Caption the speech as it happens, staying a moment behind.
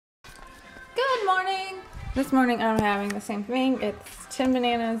Good morning. This morning I'm having the same thing. It's 10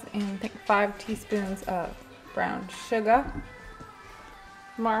 bananas and I think 5 teaspoons of brown sugar.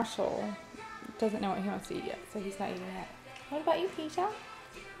 Marshall doesn't know what he wants to eat yet, so he's not eating yet. What about you, Keisha?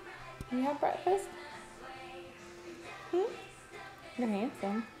 You have breakfast? You're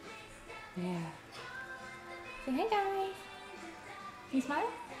handsome. Yeah. Say hey guys. Can you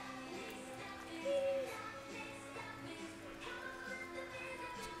smile?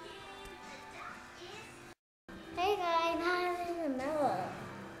 Hey guys, I'm Mella.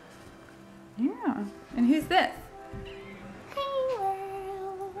 Yeah. And who's this? Hey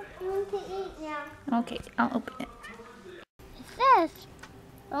world. You want to eat now? Okay, I'll open it. It says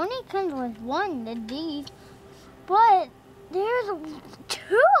it only comes with one of these, but there's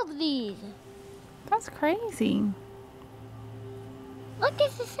 2 of these. That's crazy. Look,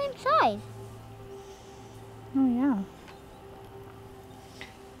 it's the same size. Oh yeah.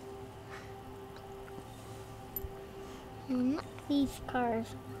 Not these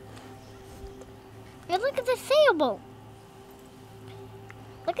cars. And look at the sailboat.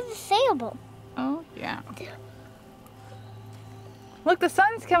 Look at the sailboat. Oh yeah. Look, the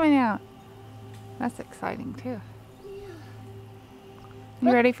sun's coming out. That's exciting too.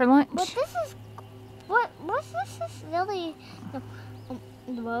 You ready for lunch? But this is what's this? Is really the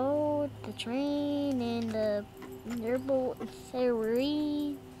boat, the train, and the airboat,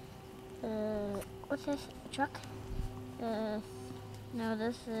 ferry. What's this? Truck? No,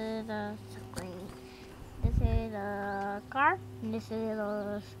 this is a screen. This is a car. And this is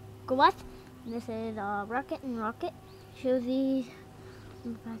a school bus. And this is a rocket, and rocket shows these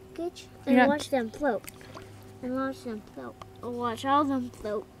in the package. And watch them float. And watch them float. Watch all of them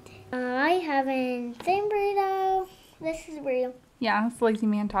float. I have a same burrito. This is a burrito. Yeah, it's Lazy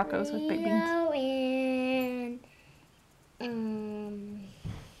Man tacos with baked beans. Burrito and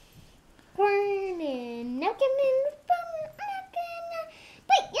corn and napkin and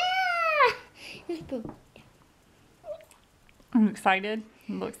but yeah! Spoon. I'm excited.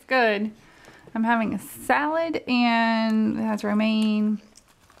 It looks good. I'm having a salad and it has romaine,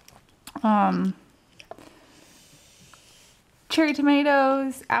 cherry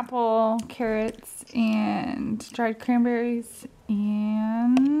tomatoes, apple, carrots, and dried cranberries,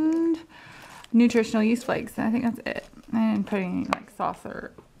 and nutritional yeast flakes. And I think that's it. I didn't put any like sauce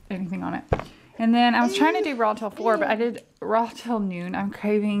or anything on it. And then I was trying to do raw till 4, but I did raw till noon. I'm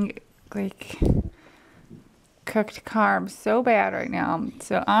craving like cooked carbs so bad right now.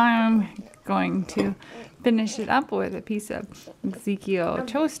 So I'm going to finish it up with a piece of Ezekiel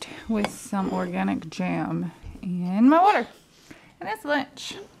toast with some organic jam and my water. And that's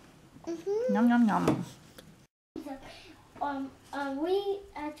lunch. Yum, yum, yum. We,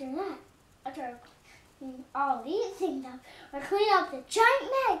 after all these things up, we're cleaning up the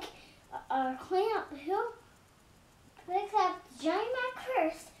giant Mac. Clean up the hill. Clean up the giant Mac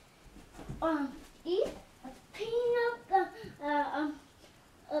first. Clean up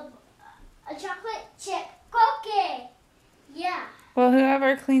a chocolate chip cookie. Yeah. Well,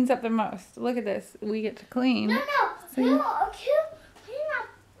 whoever cleans up the most. Look at this. We get to clean. No. So Clean up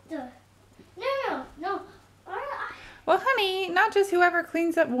the. No. Well, honey, not just whoever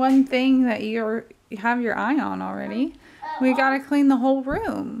cleans up one thing that you have your eye on already. We gotta clean the whole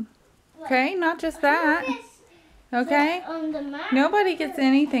room. Okay, not just that. Okay? Nobody gets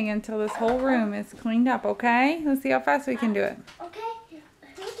anything until this whole room is cleaned up, okay? Let's see how fast we can do it. Okay,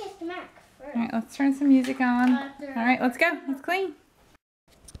 who gets the Mac first? Alright, let's turn some music on. Alright, let's go. Let's clean.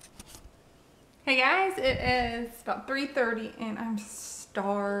 Hey guys, it is about 3:30 and I'm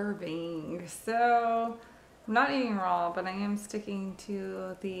starving. So, I'm not eating raw, but I am sticking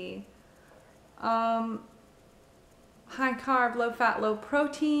to the high carb, low fat, low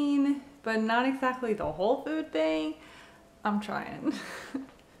protein, but not exactly the whole food thing. I'm trying.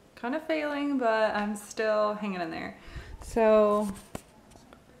 Kind of failing, but I'm still hanging in there. So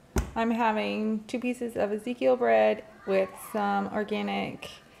I'm having 2 pieces of Ezekiel bread with some organic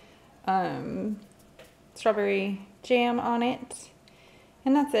strawberry jam on it.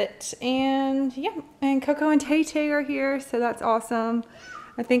 And that's it. And yeah, and Coco and Tay Tay are here, so that's awesome.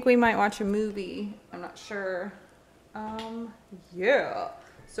 I think we might watch a movie. I'm not sure. Yeah.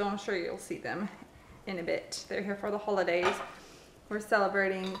 So I'm sure you'll see them in a bit. They're here for the holidays. We're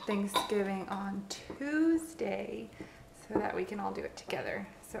celebrating Thanksgiving on Tuesday so that we can all do it together.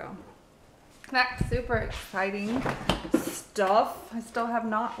 So that's super exciting stuff. I still have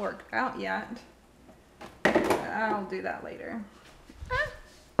not worked out yet. I'll do that later.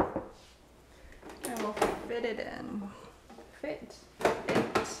 And we'll fit it in. Fit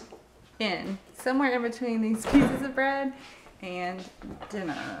it in. Somewhere in between these pieces of bread and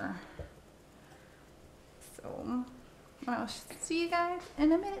dinner. So I'll see you guys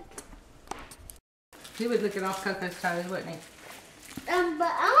in a minute. He was looking off Coco's toes, wasn't he? But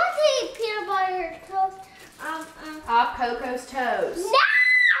I want to eat peanut butter toast. Off Coco's toes. No!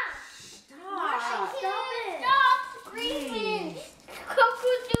 Stop. Stop screaming.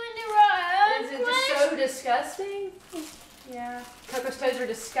 Coco's doing it right. Is it just so disgusting? Yeah. Coco's toes are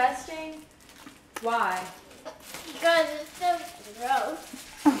disgusting. Why? Because it's so gross.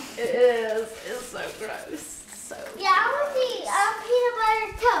 It is. It's so gross. So. Yeah, I want to eat peanut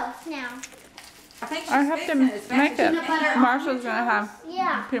butter toast now. I think I have to make it. Marshall's gonna have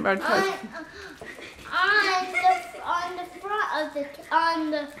Yeah. peanut butter toast. On the front of the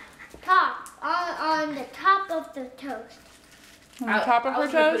on the top of the toast. On the top of I her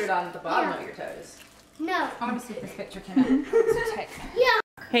was gonna put toast. it on the bottom Yeah. of your toes. No. I want to see if this picture can out. Yeah.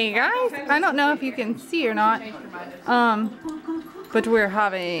 Hey guys, I don't know if you can see or not, but we're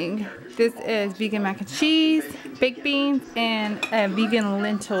having, this is vegan mac and cheese, baked beans, and a vegan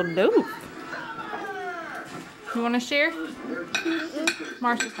lentil loaf. You want to share?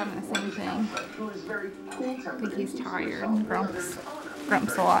 Marshall's having the same thing. I think he's tired.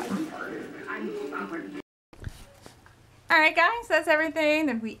 Grumps a lot. Alright guys, that's everything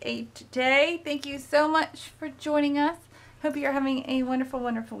that we ate today. Thank you so much for joining us. Hope you're having a wonderful,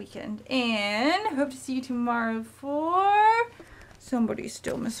 wonderful weekend. And hope to see you tomorrow for Somebody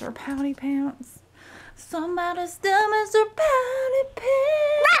Still Miss Her Pouty Pants. Somebody still miss her pouty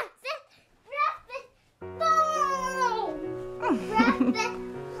pants.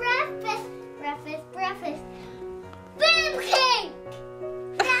 Breakfast. Boom cake.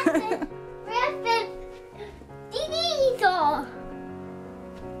 Breakfast. Diesel.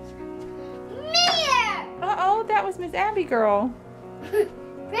 Mayor. Uh-oh, that was Miss Abby girl.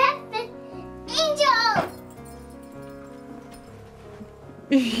 Breakfast. Angel.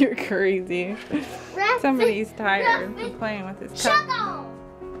 You're crazy. Breakfast. Somebody's tired Breakfast. of playing with his cup. Sugar.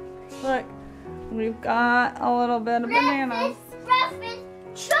 Look, we've got a little bit of bananas. Breakfast.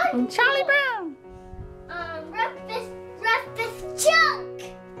 Chunk. And Charlie Brown. Breakfast. Chunk.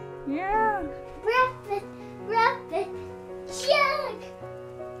 Yeah. Breakfast. Chunk.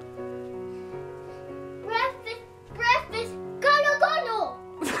 Breakfast. Gono.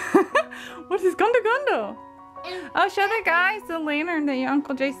 What is Gundo Gundo? Oh, show the guys the lantern that your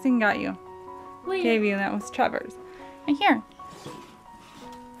Uncle Jason got you. Gave you. That was Trevor's. And here.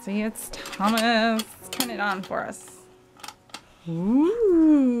 See, it's Thomas. Turn it on for us.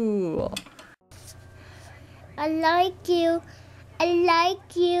 Ooh. I like you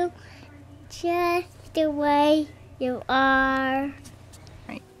just the way you are.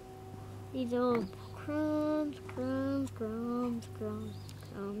 Right. These little crumbs.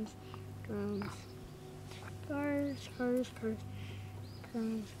 Cars. Cars.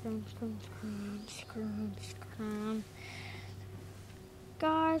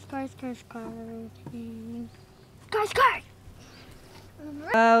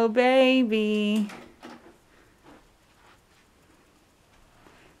 Oh, baby.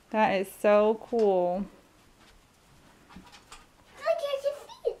 That is so cool. Look at your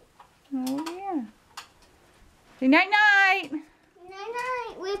feet. Oh, yeah. Say night-night.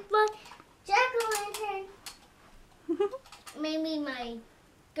 Night with my jack-o'-lantern. Maybe my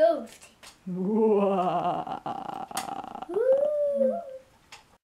ghost. Whoa.